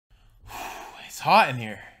hot in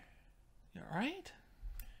here. You all right?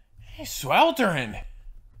 Hey, sweltering.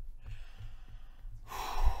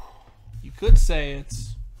 You could say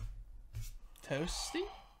it's toasty.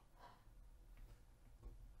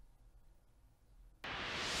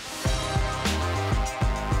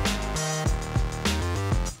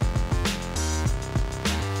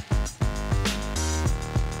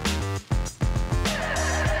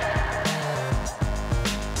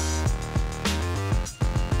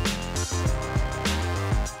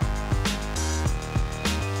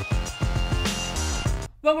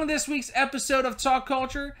 Welcome to this week's episode of Talk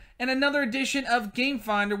Culture and another edition of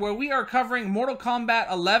Gamefinder, where we are covering Mortal Kombat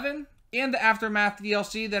 11 and the Aftermath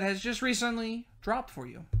DLC that has just recently dropped for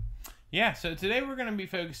you. Yeah, so today we're going to be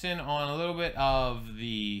focusing on a little bit of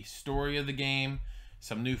the story of the game,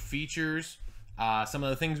 some new features, some of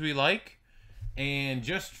the things we like, and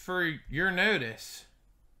just for your notice,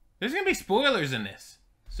 there's going to be spoilers in this.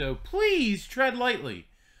 So please tread lightly.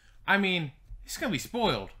 I mean, it's going to be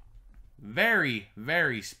spoiled. Very,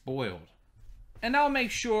 very spoiled. And I'll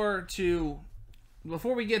make sure to,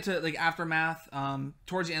 before we get to like Aftermath,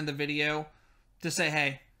 towards the end of the video, to say,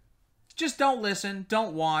 hey, just don't listen,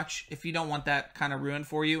 don't watch if you don't want that kind of ruined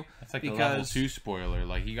for you. That's like a level 2 spoiler.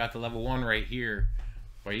 Like, you got the level 1 right here,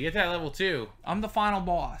 but you get that level 2. I'm the final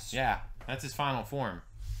boss. Yeah, that's his final form.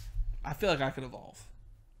 I feel like I could evolve.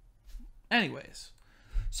 Anyways,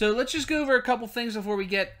 so let's just go over a couple things before we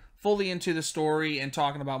get fully into the story and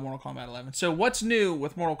talking about Mortal Kombat 11. So what's new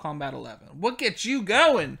with Mortal Kombat 11? What gets you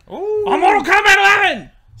going on Mortal Kombat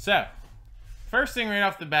 11? So, first thing right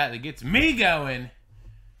off the bat that gets me going,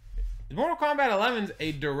 Mortal Kombat 11 is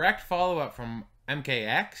a direct follow-up from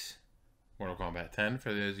MKX, Mortal Kombat 10,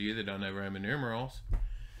 for those of you that don't know Roman numerals.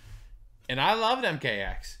 And I loved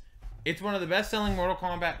MKX. It's one of the best-selling Mortal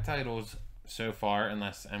Kombat titles so far,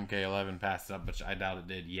 unless MK11 passes up, which I doubt it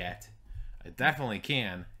did yet. It definitely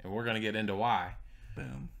can, and we're going to get into why.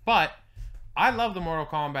 Boom. But I love the Mortal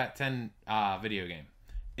Kombat 10 video game.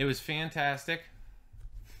 It was fantastic.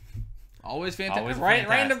 Always fantastic. Always Right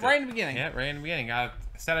fantastic. in the beginning. Yeah, right in the beginning. Got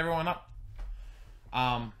to set everyone up.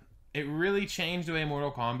 It really changed the way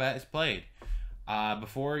Mortal Kombat is played.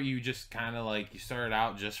 Before, you just kind of like, you started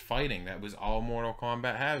out just fighting. That was all Mortal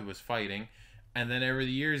Kombat had, was fighting. And then over the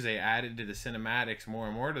years, they added to the cinematics more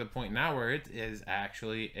and more, to the point now where it is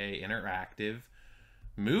actually a interactive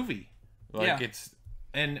movie. Like, yeah.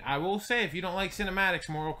 And I will say, if you don't like cinematics,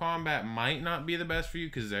 Mortal Kombat might not be the best for you,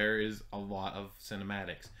 because there is a lot of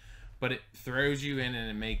cinematics. But it throws you in and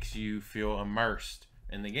it makes you feel immersed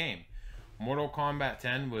in the game. Mortal Kombat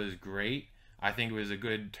 10 was great. I think it was a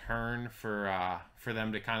good turn for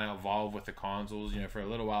them to kind of evolve with the consoles. You know, for a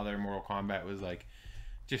little while there, Mortal Kombat was like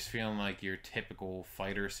just feeling like your typical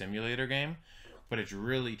fighter simulator game, but it's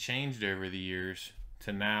really changed over the years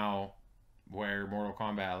to now where Mortal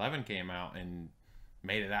Kombat 11 came out and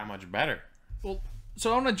made it that much better. Well,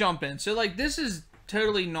 so I'm gonna jump in. So like, this is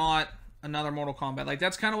totally not another Mortal Kombat. Like,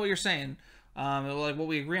 that's kind of what you're saying. Like what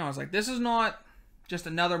we agree on is like, this is not just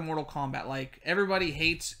another Mortal Kombat. Like, everybody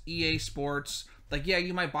hates EA Sports. Like, yeah,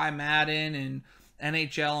 you might buy Madden and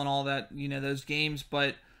NHL and all that, you know, those games,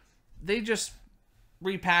 but they just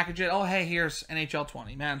repackage it. Oh, hey, here's NHL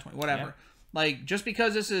 20, Madden 20, whatever. Yeah. Like, just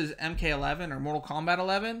because this is MK11 or Mortal Kombat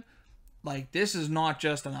 11, like, this is not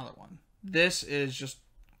just another one. This is just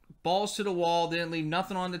balls to the wall. Didn't leave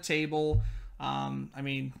nothing on the table. I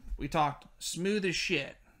mean, we talked smooth as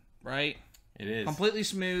shit, right? It is. Completely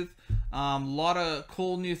smooth. A lot of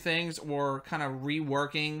cool new things, or kind of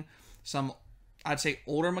reworking some, I'd say,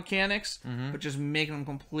 older mechanics, but just making them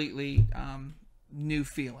completely new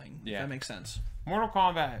feeling, if that makes sense. Mortal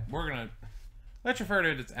Kombat, let's refer to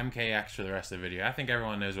it as MKX for the rest of the video. I think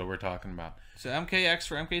everyone knows what we're talking about. So MKX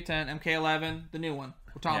for MK10, MK11, the new one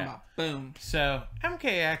we're talking about. Boom. So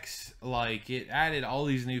MKX, like, it added all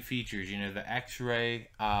these new features. You know, the X-ray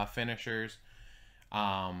finishers,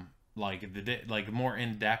 like more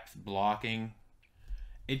in-depth blocking.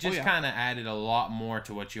 It just kind of added a lot more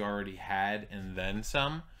to what you already had, and then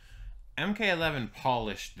some. MK11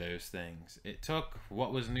 polished those things. It took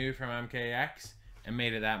what was new from MKX and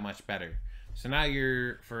made it that much better. So now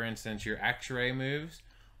for instance, your X-ray moves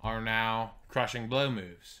are now crushing blow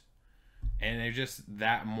moves. And they're just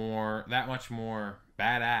that much more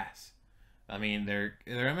badass. I mean, they're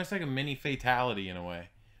almost like a mini fatality in a way,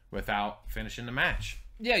 without finishing the match.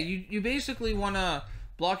 Yeah, you basically want to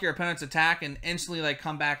block your opponent's attack and instantly, like,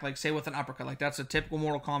 come back, like, say, with an uppercut. Like, that's a typical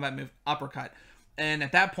Mortal Kombat move, uppercut. And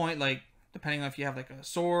at that point, like, depending on if you have, like, a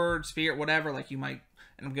sword, spear, whatever, like, you might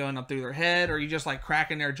end up going up through their head, or you just, like,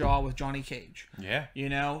 cracking their jaw with Johnny Cage. Yeah. You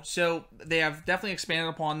know? So they have definitely expanded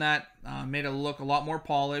upon that, made it look a lot more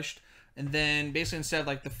polished. and then basically instead of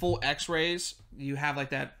like the full X-rays, you have like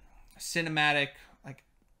that cinematic like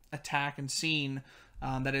attack and scene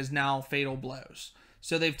that is now fatal blows.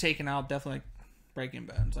 So they've taken out definitely like breaking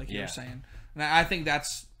bones, like you were saying, and I think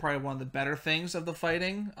that's probably one of the better things of the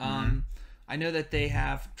fighting. I know that they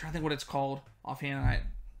have. I'm trying to think what it's called offhand. I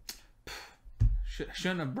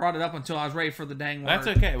shouldn't have brought it up until I was ready for the dang word. That's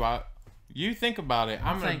okay. Well, you think about it.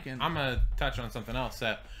 I'm thinking. gonna touch on something else.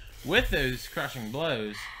 That with those crushing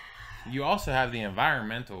blows, you also have the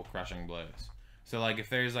environmental crushing blows. So like if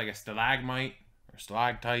there's like a stalagmite or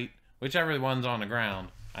stalactite, whichever one's on the ground,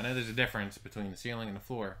 I know there's a difference between the ceiling and the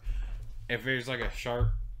floor. If there's like a sharp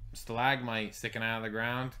stalagmite sticking out of the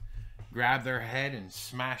ground, grab their head and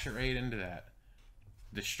smash it right into that.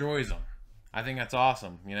 Destroys them. I think that's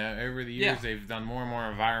awesome. You know, over the years they've done more and more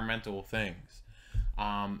environmental things.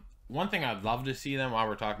 One thing I'd love to see them, while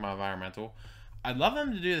we're talking about environmental, I'd love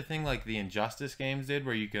them to do the thing like the Injustice games did,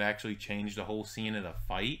 where you could actually change the whole scene of the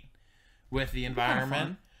fight with the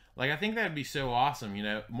environment. Like, I think that'd be so awesome. You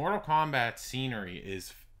know, Mortal Kombat scenery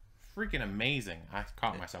is freaking amazing. I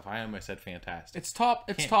caught myself. I almost said fantastic. It's top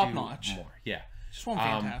notch. More. Yeah. Just one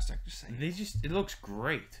fantastic. Just saying. It looks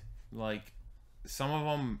great. Like, some of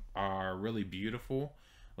them are really beautiful.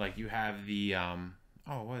 Like, you have the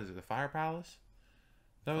what is it? The Fire Palace?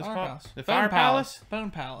 That was called the Fire Palace?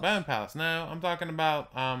 Bone Palace. Bone Palace. No, I'm talking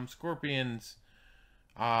about Scorpion's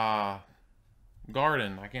garden.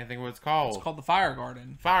 I can't think of what it's called. It's called the Fire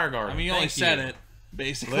Garden. Fire Garden. I mean, you only said it,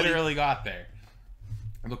 basically. Literally got there.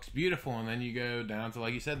 It looks beautiful, and then you go down to,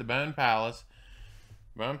 like you said, the Bone Palace.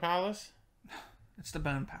 Bone Palace? It's the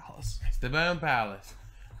Bone Palace. It's the Bone Palace.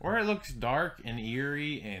 Where it looks dark and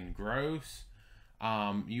eerie and gross.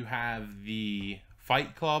 You have the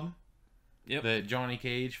Fight Club. Yep. That Johnny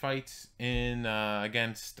Cage fights in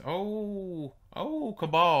against Cabal.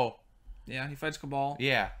 Yeah, he fights Cabal.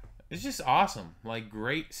 Yeah. It's just awesome. Like,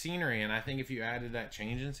 great scenery, and I think if you added that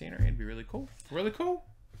change in scenery, it'd be really cool. Really cool.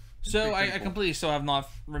 So I completely still have not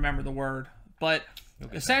remembered the word, but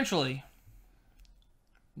essentially,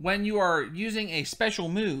 when you are using a special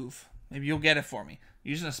move, maybe you'll get it for me.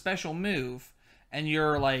 Using a special move, and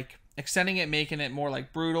you're like extending it, making it more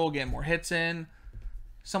like brutal, getting more hits in.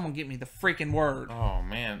 Someone get me the freaking word. Oh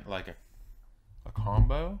man, like a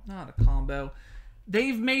combo? Not a combo.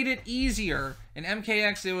 They've made it easier. In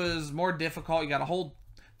MKX, it was more difficult. You got to hold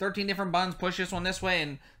 13 different buttons, push this one this way,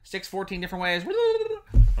 and sticks 14 different ways.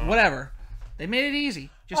 Whatever. They made it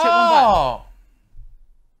easy. Just hit one button.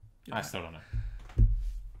 I still don't know.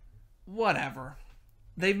 Whatever.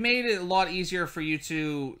 They've made it a lot easier for you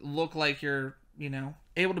to look like you're,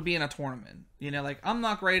 able to be in a tournament. Like, I'm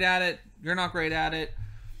not great at it. You're not great at it.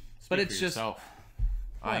 But it's just... Yourself.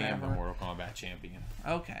 I am the Mortal Kombat champion.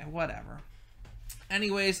 Okay, whatever.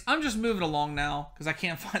 Anyways, I'm just moving along now because I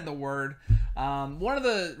can't find the word. One of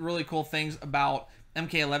the really cool things about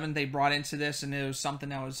MK11 they brought into this, and it was something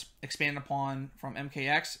that was expanded upon from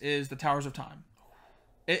MKX, is the Towers of Time.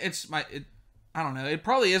 I don't know. It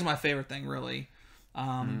probably is my favorite thing, really.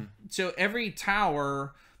 So every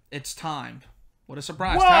tower, it's timed. What a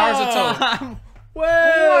surprise. Whoa! Towers of Time. Whoa!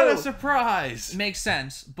 What a surprise. Makes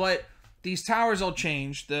sense. But these towers will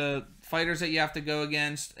change. The fighters that you have to go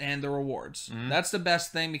against and the rewards. That's the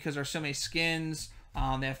best thing because there's so many skins.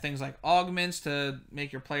 They have things like augments to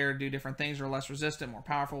make your player do different things or less resistant, more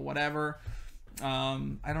powerful, whatever.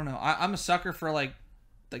 I don't know. I'm a sucker for like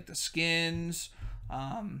the skins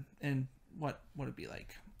and what would it be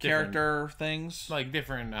like? Character things. Like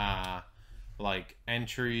different like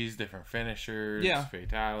entries, different finishers,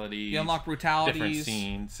 fatalities. You unlock brutalities. Different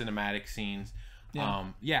scenes, cinematic scenes.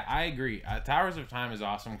 Yeah, I agree. Towers of Time is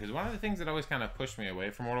awesome because one of the things that always kind of pushed me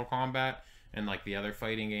away from Mortal Kombat and like the other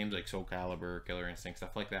fighting games like Soul Calibur, Killer Instinct,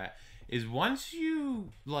 stuff like that, is once you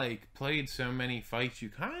like played so many fights, you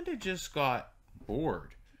kind of just got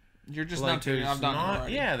bored. You're just like, not too. I've done it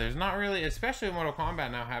already. Yeah, there's not really, especially in Mortal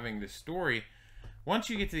Kombat now having this story.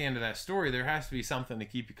 Once you get to the end of that story, there has to be something to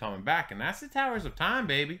keep you coming back, and that's the Towers of Time,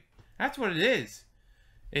 baby. That's what it is.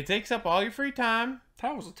 It takes up all your free time.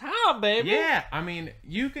 Towers of Time, baby. Yeah, I mean,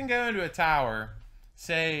 you can go into a tower.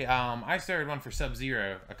 Say, I started one for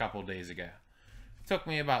Sub-Zero a couple days ago. It took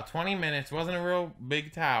me about 20 minutes. Wasn't a real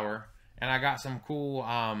big tower, and I got some cool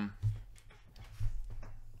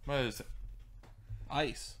what is it?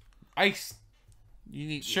 Ice. You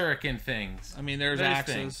need shuriken things. I mean, there's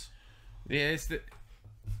axes. Things. Yeah, it's the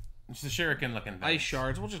shuriken looking thing. Ice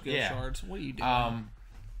shards. We'll just go shards. What are you doing?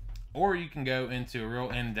 Or you can go into a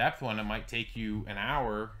real in-depth one. It might take you an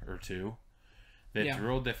hour or two. That's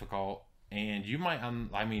real difficult, and you might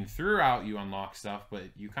throughout you unlock stuff, but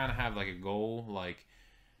you kind of have like a goal, like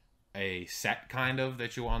a set kind of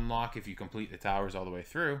that you'll unlock if you complete the towers all the way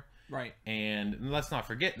through. Right. And let's not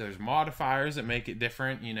forget, there's modifiers that make it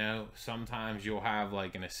different. You know, sometimes you'll have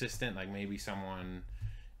like an assistant, like maybe someone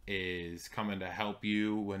is coming to help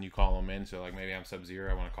you when you call them in. So like maybe I'm Sub-Zero,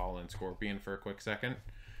 I want to call in Scorpion for a quick second.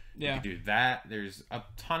 Yeah. You can do that. There's a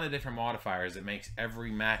ton of different modifiers that makes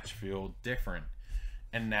every match feel different.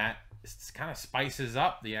 And that kind of spices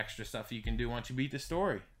up the extra stuff you can do once you beat the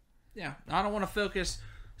story. Yeah. I don't want to focus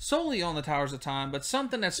solely on the Towers of Time, but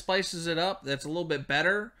something that spices it up that's a little bit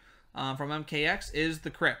better from MKX is the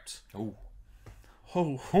Crypt. Oh.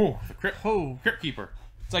 The Crypt. Crypt Keeper.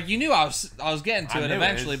 It's like you knew I was getting to it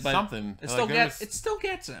eventually, but something. It still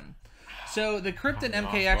gets him. So the Crypt in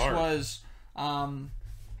MKX was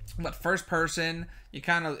first person.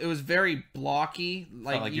 It was very blocky.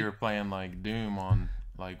 Like you were playing like Doom on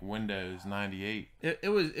like Windows 98. It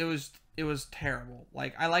was terrible.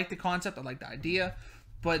 Like I like the concept, I like the idea,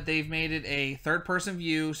 but they've made it a third person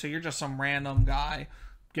view, so you're just some random guy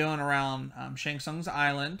going around Shang Tsung's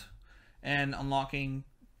island and unlocking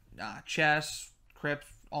chests, crypts,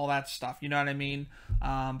 all that stuff. You know what I mean?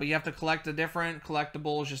 But you have to collect the different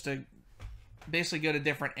collectibles just to basically go to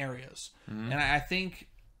different areas. Mm-hmm. And I think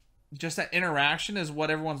just that interaction is what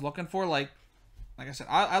everyone's looking for. Like I said,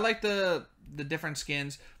 I like the different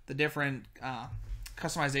skins, the different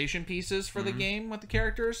customization pieces for the game with the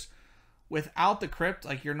characters. Without the Crypt,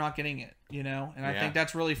 like you're not getting it, you know? And I think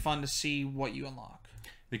that's really fun to see what you unlock.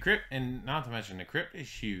 The Crypt, and not to mention, the Crypt is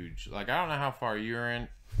huge. Like, I don't know how far you're in,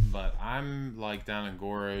 but I'm, like, down in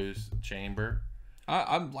Goro's chamber.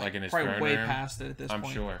 I'm, like in his probably way past it at this point. I'm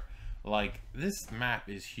sure. Like, this map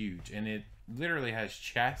is huge, and it literally has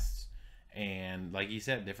chests and, like you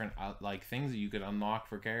said, different, like, things that you could unlock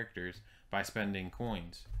for characters by spending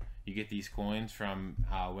coins. You get these coins from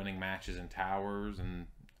winning matches in towers, and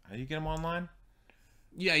you get them online?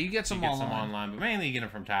 Yeah, you get some online, but mainly you get them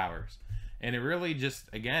from towers. And it really just,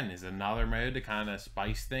 again, is another mode to kind of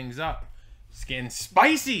spice things up. Skin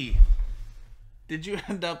spicy! Did you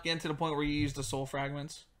end up getting to the point where you used the soul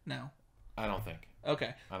fragments? No. I don't think.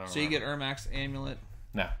 Okay. I don't know. So you get Ermac's amulet.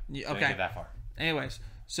 No. Didn't get that far. Anyways,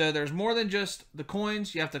 so there's more than just the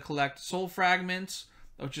coins. You have to collect soul fragments,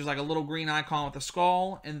 which is like a little green icon with a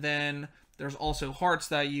skull. And then there's also hearts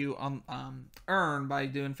that you earn by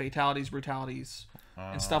doing fatalities, brutalities,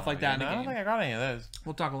 and stuff like that in the game. I don't think I got any of those.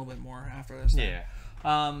 We'll talk a little bit more after this. Yeah.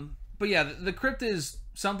 But yeah, the Crypt is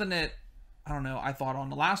something that, I don't know, I thought on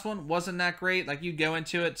the last one wasn't that great. Like, you go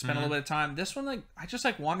into it, spend a little bit of time. This one, like, I just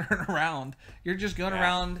like wandering around. You're just going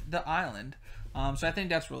around the island. So I think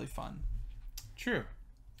that's really fun. True.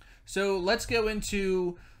 So let's go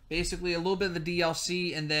into basically a little bit of the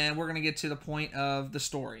DLC, and then we're going to get to the point of the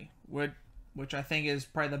story, which I think is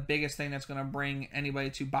probably the biggest thing that's going to bring anybody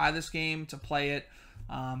to buy this game, to play it,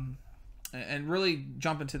 and really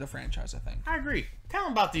jump into the franchise, I think. I agree. Tell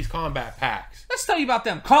them about these combat packs. Let's tell you about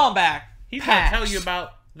them combat He's packs. going to tell you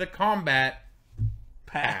about the combat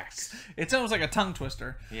packs. It's almost like a tongue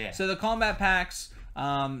twister. Yeah. So the combat packs,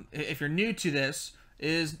 if you're new to this,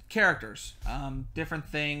 is characters. Different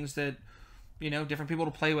things that, different people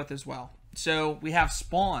to play with as well. So we have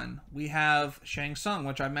Spawn. We have Shang Tsung,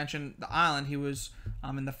 which I mentioned, the island. He was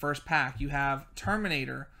in the first pack. You have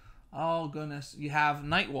Terminator. Oh, goodness. You have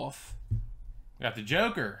Nightwolf. We got the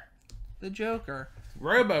Joker. The Joker.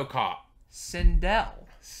 RoboCop. Sindel.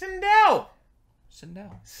 I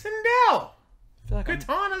feel like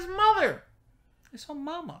Katana's mother. It's her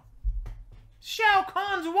mama. Shao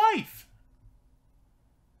Kahn's wife.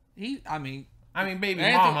 I mean, baby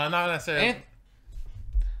mama, not necessarily.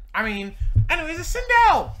 Anyways, it's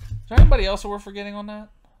Sindel. Is there anybody else that we're forgetting on that?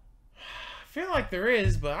 I feel like there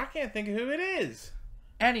is, but I can't think of who it is.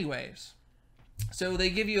 Anyways, so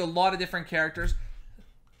they give you a lot of different characters.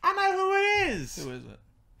 I know who it is. Who is it?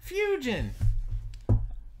 Fusion.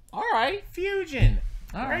 All right. Fusion.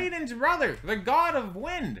 All right. Raiden's brother, the god of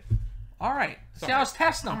wind. All right. Sorry. See, I was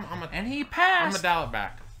testing him, and he passed. I'm going to dial it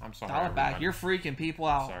back. I'm sorry. Dial it back. You're freaking people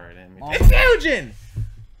out. Sorry, I didn't mean to. It's Fusion!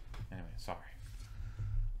 Anyway, sorry.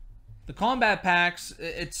 The combat packs,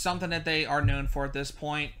 it's something that they are known for at this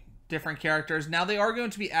point. Different characters. Now, they are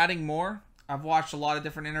going to be adding more. I've watched a lot of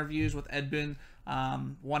different interviews with Ed Boon,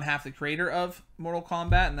 one half the creator of Mortal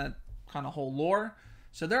Kombat and that kind of whole lore.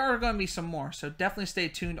 So there are going to be some more. So definitely stay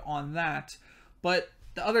tuned on that. But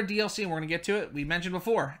the other DLC, and we're going to get to it, we mentioned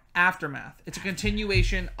before, Aftermath. It's a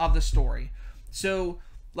continuation of the story. So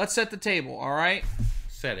let's set the table, all right?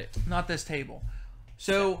 Set it. Not this table.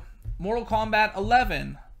 So Mortal Kombat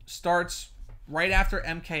 11 starts right after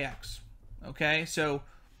MKX. Okay? So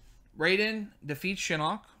Raiden defeats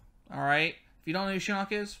Shinnok. All right? If you don't know who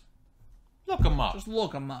Shinnok is, Look them up. Just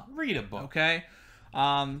look them up. Read a book. Okay?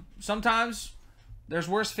 Sometimes there's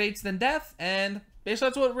worse fates than death, and basically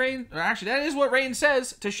that's what Rain... Or actually, that is what Rain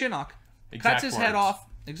says to Shinnok. Cuts his head off.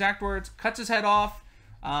 Exact words. Cuts his head off.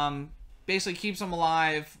 Basically keeps him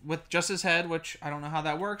alive with just his head, which I don't know how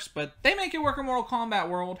that works, but they make it work in Mortal Kombat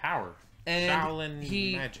world. Power. And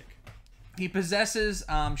Shaolin magic. He possesses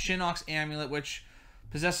Shinnok's amulet, which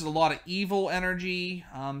possesses a lot of evil energy,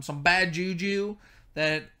 some bad juju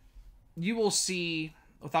that you will see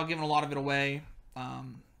without giving a lot of it away.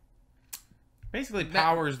 Basically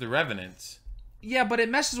powers the Revenants. Yeah, but it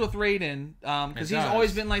messes with Raiden because he's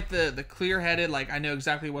always been like the clear-headed, like I know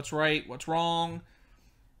exactly what's right, what's wrong,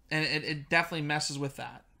 and it definitely messes with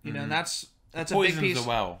that. You know, and that's a big piece. Poisons the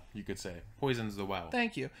well, you could say. Poisons the well.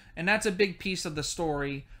 Thank you, and that's a big piece of the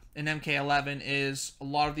story in MK11 is a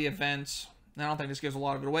lot of the events. And I don't think this gives a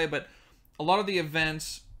lot of it away, but a lot of the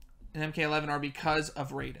events in MK11 are because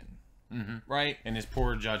of Raiden, right? And his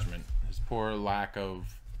poor judgment, his poor lack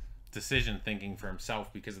of decision thinking for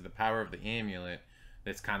himself because of the power of the amulet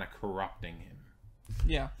that's kind of corrupting him.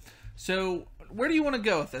 Yeah. So where do you want to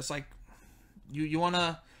go with this? Like, you want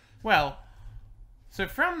to... Well, so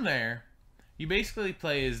from there, you basically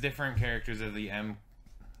play as different characters of the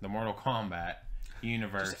Mortal Kombat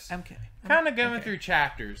universe. Just MK. Kind of going through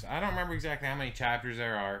chapters. I don't remember exactly how many chapters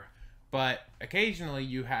there are, but occasionally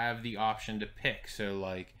you have the option to pick. So,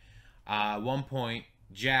 like, one point,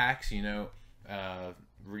 Jax, you know,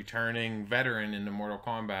 returning veteran in the Mortal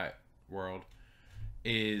Kombat world,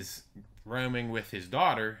 is roaming with his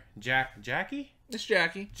daughter, Jackie? It's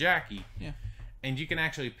Jackie. Jackie. Yeah. And you can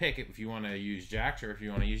actually pick if you want to use Jax or if you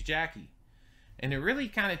want to use Jackie. And it really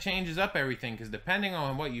kind of changes up everything because depending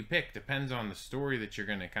on what you pick depends on the story that you're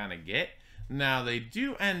going to kind of get. Now, they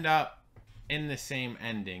do end up in the same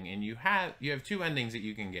ending, and you have two endings that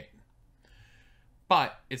you can get.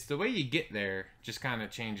 But it's the way you get there just kind of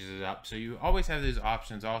changes it up. So you always have those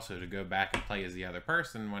options also to go back and play as the other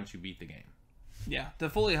person once you beat the game. Yeah, to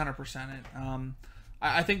fully 100% it.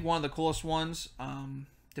 I think one of the coolest ones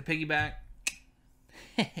to piggyback,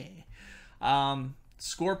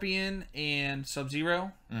 Scorpion and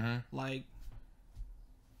Sub-Zero. Like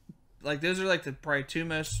those are like the probably two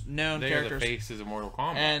most known characters. They're the faces of Mortal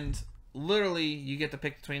Kombat. And literally, you get to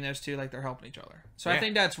pick between those two like they're helping each other. So I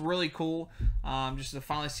think that's really cool, just to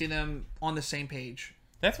finally see them on the same page.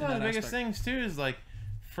 That's one of the biggest things too. Is like,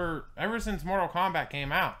 ever since Mortal Kombat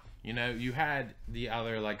came out, you know, you had the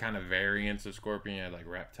other like kind of variants of Scorpion, you had like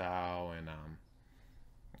Reptile and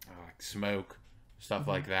like Smoke, stuff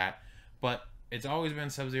like that. But it's always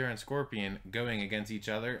been Sub-Zero and Scorpion going against each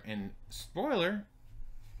other. And spoiler,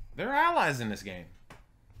 they're allies in this game.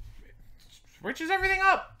 Switches everything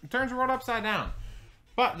up. It turns the world upside down.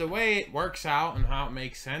 But the way it works out and how it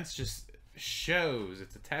makes sense just shows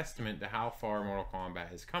it's a testament to how far Mortal Kombat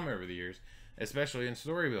has come over the years, especially in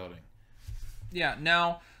story building. Yeah,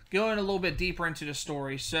 now going a little bit deeper into the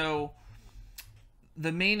story. So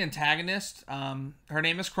the main antagonist, her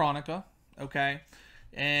name is Chronica, okay?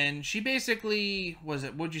 And she basically,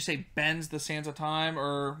 would you say bends the sands of time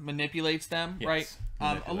or manipulates them, yes,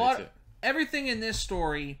 right? Everything in this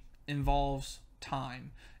story involves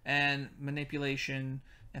time and manipulation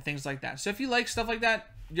and things like that. So if you like stuff like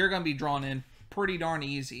that, you're going to be drawn in pretty darn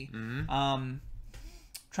easy. Trying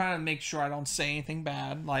to make sure I don't say anything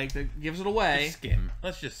bad, like that gives it away. Just skim.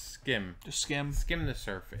 Let's just skim. Just skim. Skim the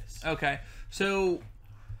surface. Okay. So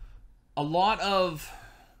a lot of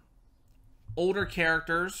older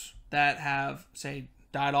characters that have, say,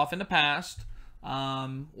 died off in the past,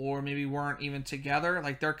 or maybe weren't even together,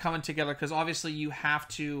 like they're coming together because obviously you have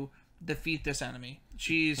to defeat this enemy.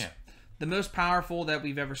 She's the most powerful that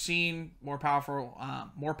we've ever seen, more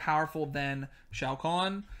powerful than Shao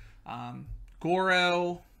Kahn,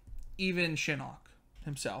 Goro, even Shinnok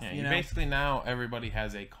himself. Yeah, you know? Basically now everybody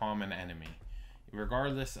has a common enemy,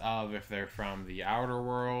 regardless of if they're from the outer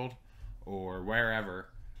world or wherever.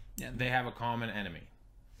 Yeah. They have a common enemy.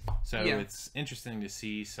 So it's interesting to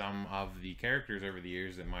see some of the characters over the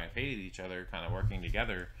years that might have hated each other kind of working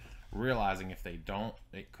together, realizing if they don't,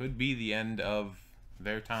 it could be the end of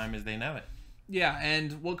their time as they know it. Yeah,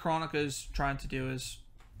 and what Chronica is trying to do is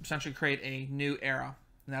essentially create a new era,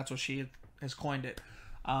 and that's what she has coined it.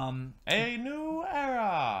 A new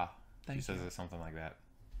era. She says it something like that.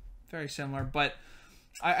 Very similar, but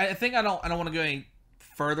I think I don't want to go any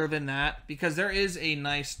further than that because there is a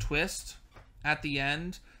nice twist at the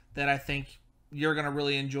end that I think you're gonna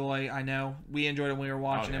really enjoy. I know we enjoyed it when we were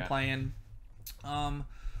watching and playing.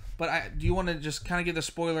 But do you want to just kind of give the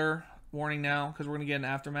spoiler warning now because we're gonna get into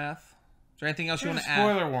Aftermath? Is there anything else you want to add?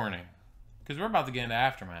 Spoiler warning, because we're about to get into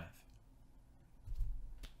Aftermath.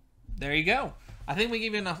 There you go. I think we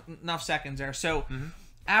gave you enough seconds there. So,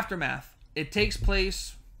 Aftermath. It takes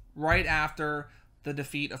place right after the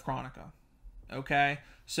defeat of Kronika. Okay?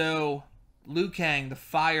 So, Liu Kang, the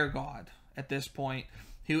fire god, at this point,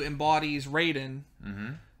 who embodies Raiden,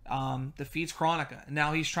 defeats Kronika.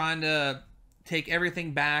 Now he's trying to take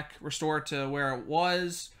everything back, restore it to where it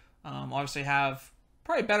was. Obviously have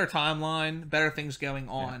probably better timeline, better things going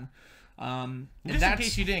on. Just in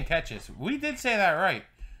case you didn't catch us, we did say that right.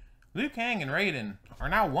 Liu Kang and Raiden are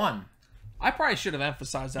now one. I probably should have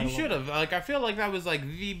emphasized that. You should have. Like, I feel like that was like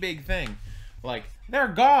the big thing. Like, they're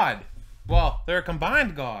God. Well, they're a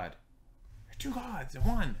combined God. They're two gods in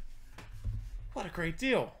one. What a great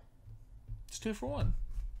deal. It's 2 for 1,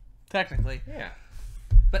 technically. Yeah.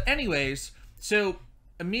 But anyways, so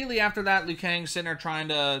immediately after that, Liu Kang's sitting there trying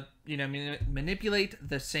to, you know, manipulate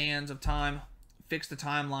the sands of time, fix the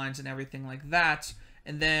timelines and everything like that.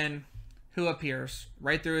 And then who appears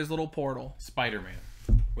right through his little portal? Spider-Man.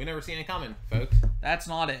 We never seen it coming, folks. That's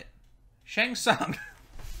not it. Shang Tsung.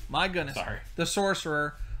 My goodness. Sorry. The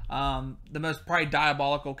sorcerer, the most probably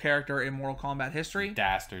diabolical character in Mortal Kombat history.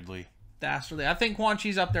 Dastardly. I think Quan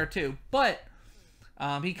Chi's up there too. But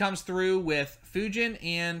he comes through with Fujin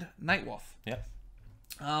and Nightwolf. Yep.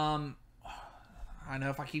 I know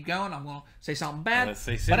if I keep going, I'm going to say something bad. Let's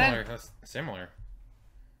say similar. That's similar.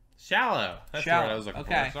 Shallow. That's the word I was looking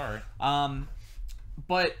for. Sorry.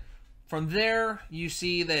 But from there, you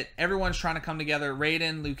see that everyone's trying to come together.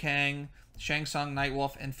 Raiden, Liu Kang, Shang Tsung,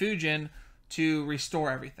 Nightwolf, and Fujin to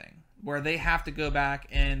restore everything. Where they have to go back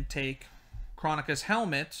and take Kronika's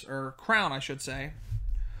helmet, or crown, I should say.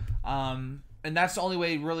 And that's the only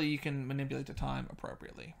way, really, you can manipulate the time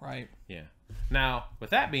appropriately, right? Yeah. Now, with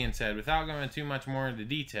that being said, without going too much more into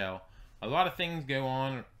detail, a lot of things go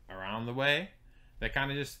on around the way that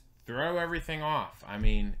kind of just throw everything off. I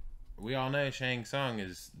mean, we all know Shang Tsung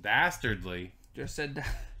is dastardly. Just said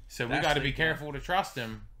so we got to be careful to trust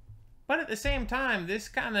him. But at the same time, this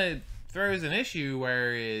kind of throws an issue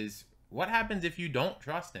where is, what happens if you don't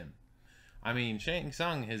trust him? I mean, Shang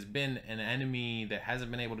Tsung has been an enemy that hasn't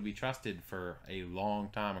been able to be trusted for a long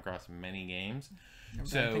time across many games.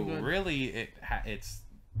 So really, it's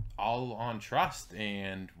all on trust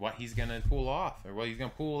and what he's going to pull off, or what he's going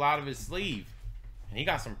to pull out of his sleeve. And he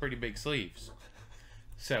got some pretty big sleeves.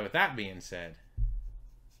 So with that being said,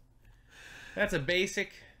 that's a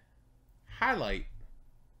basic highlight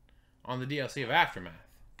on the DLC of Aftermath.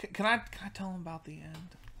 Can I tell him about the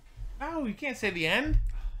end? Oh, you can't say the end?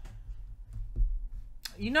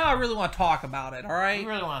 You know I really want to talk about it, all right? You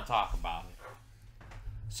really want to talk about it.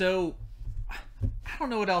 So, I don't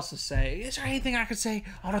know what else to say. Is there anything I could say?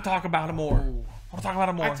 I want to talk about it more. I want to talk about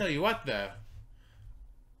it more. I tell you what, though.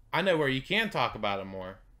 I know where you can talk about it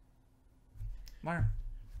more. Where?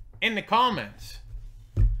 In the comments.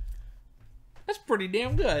 That's pretty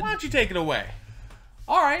damn good. Why don't you take it away?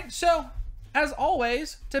 All right, so, as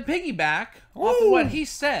always, to piggyback off of what he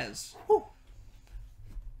says,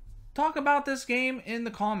 talk about this game in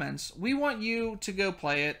the comments. We want you to go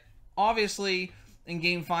play it. Obviously, in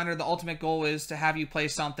Gamefinder, the ultimate goal is to have you play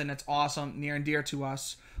something that's awesome, near and dear to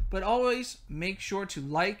us. But always make sure to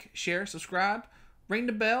like, share, subscribe, ring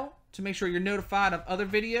the bell to make sure you're notified of other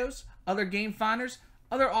videos, other Gamefinders,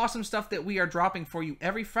 other awesome stuff that we are dropping for you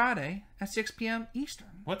every Friday at 6 p.m. Eastern.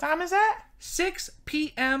 What time is that? 6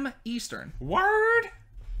 p.m. Eastern. Word?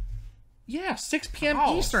 Yeah, 6 p.m.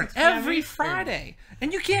 Oh, Eastern 6 p.m. every Eastern. Friday.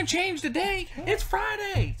 And you can't change the day. It's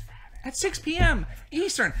Friday. At 6 p.m.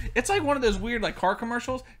 Eastern. It's like one of those weird like car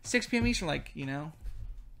commercials. 6 p.m. Eastern, like, you know,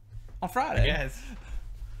 on Friday. Yes.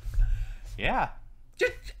 Yeah.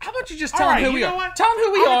 How about you just tell them who we are? What? Tell them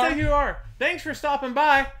who we are. Tell you who you are. Thanks for stopping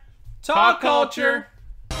by. Talk Culture.